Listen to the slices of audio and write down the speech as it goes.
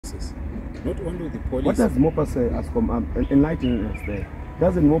process. Not only the police. What does MOPA say, Ascom? Enlighten us there.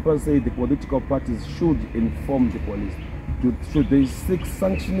 Doesn't MOPA say the political parties should inform the police? Should they seek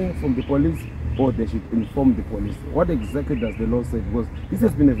sanctioning from the police, or they should inform the police? What exactly does the law say? Because this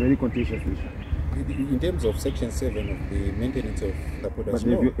has been a very contentious issue. In terms of Section 7 of the maintenance of supporters.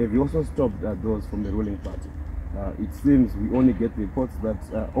 But have you also stopped those from the ruling party? It seems we only get reports that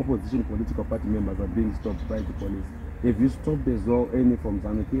opposition political party members are being stopped by the police. Have you stopped as well any from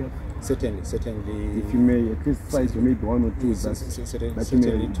ZANU-PF? Certainly. If you may at least cite maybe one or two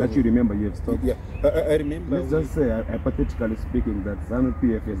that you remember you have stopped. Yeah, I remember. Let's just say, hypothetically speaking, that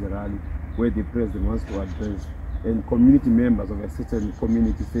ZANU-PF is a rally where the president wants to address, and community members of a certain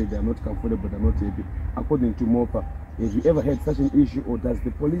community say they are not comfortable, they are not happy. According to MOPA, have you ever had such an issue, or does the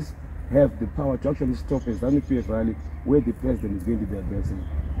police have the power to actually stop a ZANU-PF rally where the president is going to be addressing?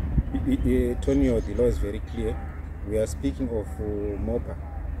 Tonio, the law is very clear. We are speaking of MOPA.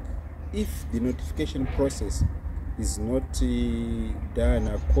 If the notification process is not done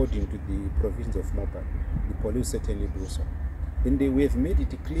according to the provisions of MOPA, the police certainly do so. And we have made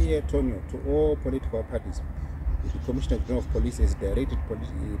it clear, Tonio, to all political parties. The Commissioner General of Police has directed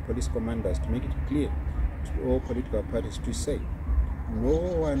police commanders to make it clear to all political parties to say no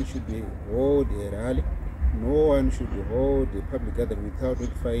one should hold a rally, no one should hold a public gathering without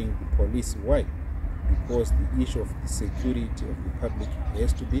notifying the police. Why? Because the issue of the security of the public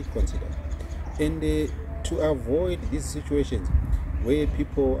has to be considered. And to avoid these situations where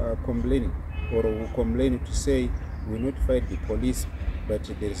people are complaining or will complain to say we notified the police but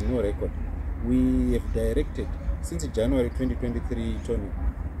there is no record, we have directed since January 2023, Tony,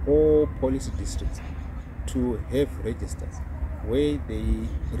 all police districts to have registers where they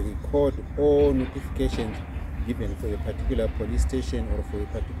record all notifications given for a particular police station or for a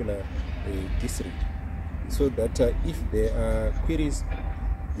particular district, so that if there are queries,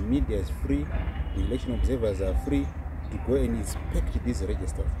 the media is free, the election observers are free to go and inspect these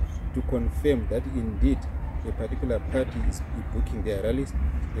registers to confirm that indeed a particular party is booking their rallies,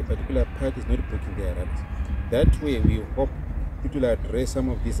 a particular party is not booking their rallies. That way we hope it will address some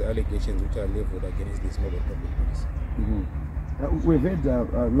of these allegations which are leveled against this mobile public police. We've had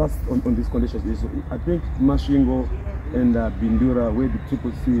last on this conditions issue, I think Mashingo and Bindura, where the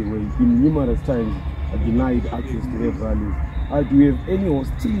CCC were in numerous times denied access to have rallies. Do we have any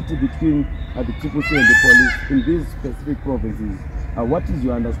hostility between the CCC and the police in these specific provinces? What is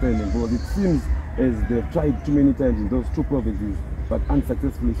your understanding? Because it seems as they've tried too many times in those two provinces, but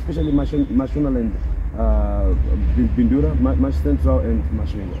unsuccessfully, especially Mashingo and Bindura, Mash Central and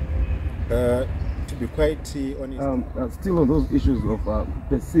Mashingo. To be quite honest, still on those issues of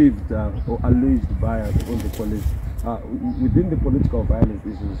perceived or alleged bias on the police, within the political violence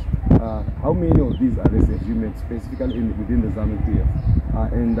issues, how many of these arrests have you made specifically within the ZANU-PF?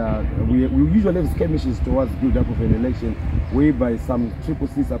 And we usually have skirmishes towards build-up of an election, whereby some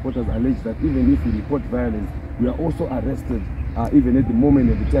CCC supporters allege that even if we report violence, we are also arrested even at the moment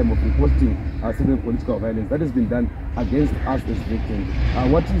at the time of reporting certain political violence. That has been done against us as victims.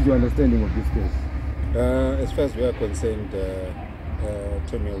 What is your understanding of this case? As far as we are concerned,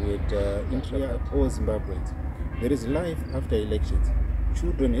 Tommy, we had all Zimbabweans. There is life after elections.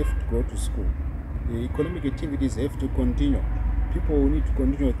 Children have to go to school. The economic activities have to continue. People will need to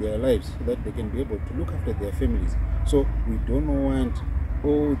continue their lives so that they can be able to look after their families. So we don't want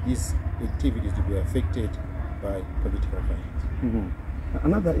all these activities to be affected by political violence.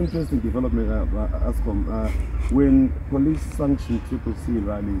 Another interesting development, Ascom, when police sanction CCC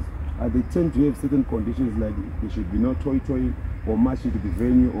rallies, they tend to have certain conditions like there should be no toy or marching to the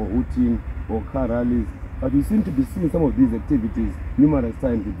venue or hooting or car rallies. But we seem to be seeing some of these activities numerous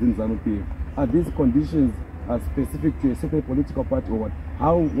times within ZANU-PF. Are these conditions specific to a certain political party, or what?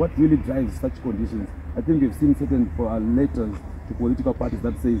 What really drives such conditions? I think we've seen certain letters to political parties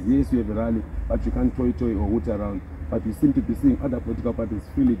that says yes, you have a rally, but you can't toy or hoot around. But we seem to be seeing other political parties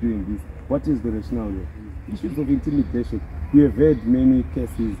freely doing this. What is the rationale there? Issues of intimidation. We have had many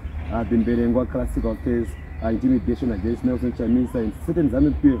cases. The Mberengwa classical case, intimidation against Nelson Chamisa, and certain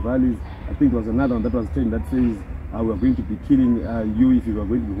ZANU-PF rallies. I think there was another one that was trained that says we're going to be killing you if you are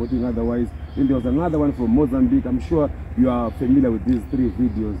going to be voting otherwise. And there was another one from Mozambique. I'm sure you are familiar with these three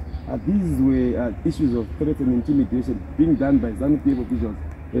videos. These were issues of threat and intimidation being done by ZANU-PF officials.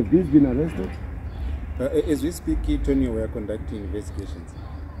 Have these been arrested? As we speak, Tony, we are conducting investigations.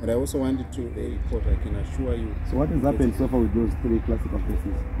 And I also wanted to report, I can assure you. So what has happened so far with those three classical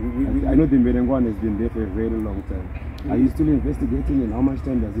cases? I know the Mberengwa has been there for a very long time. Are you still investigating, and how much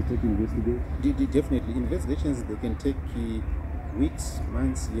time does it take to investigate? Definitely. Investigations, they can take weeks,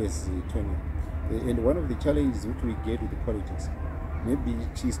 months, years, Tony. And one of the challenges which we get with the politics maybe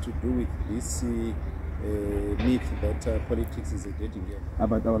it is to do with this myth that politics is a dirty game.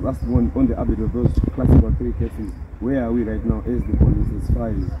 But I was asking on the update of those classical 3 cases, where are we right now as the police as far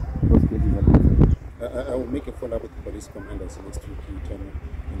as those cases are concerned? I will make a follow-up with the police commanders next week, Tony,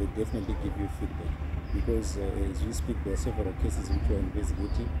 and they'll definitely give you feedback, because as we speak, there are several cases which we are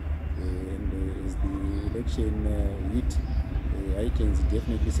investigating, and as the election hit, heightens,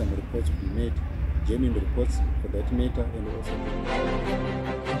 definitely some reports will be made, genuine reports for that matter, and also